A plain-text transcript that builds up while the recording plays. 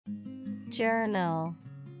Journal,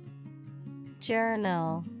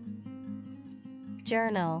 journal,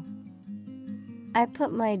 journal. I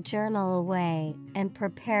put my journal away and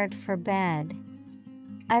prepared for bed.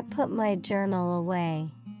 I put my journal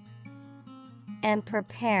away and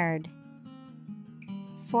prepared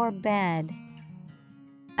for bed.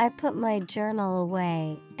 I put my journal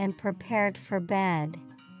away and prepared for bed.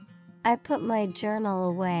 I put my journal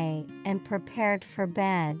away and prepared for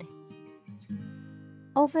bed.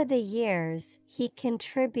 Over the years, he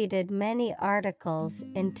contributed many articles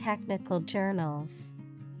in technical journals.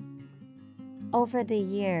 Over the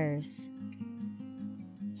years,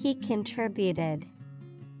 he contributed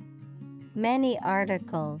many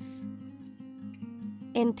articles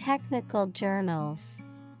in technical journals.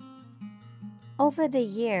 Over the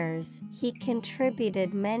years, he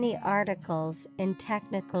contributed many articles in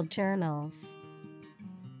technical journals.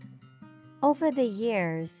 Over the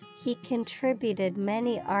years, he contributed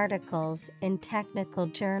many articles in technical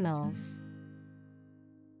journals.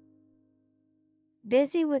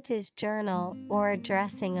 Busy with his journal or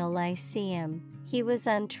addressing a lyceum, he was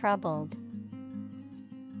untroubled.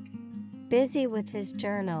 Busy with his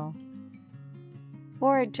journal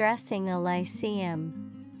or addressing a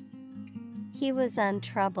lyceum, he was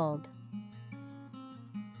untroubled.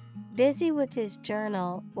 Busy with his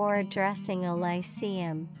journal or addressing a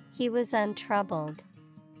lyceum, he was untroubled.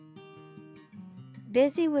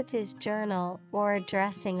 Busy with his journal or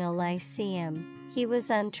addressing a lyceum, he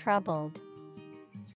was untroubled.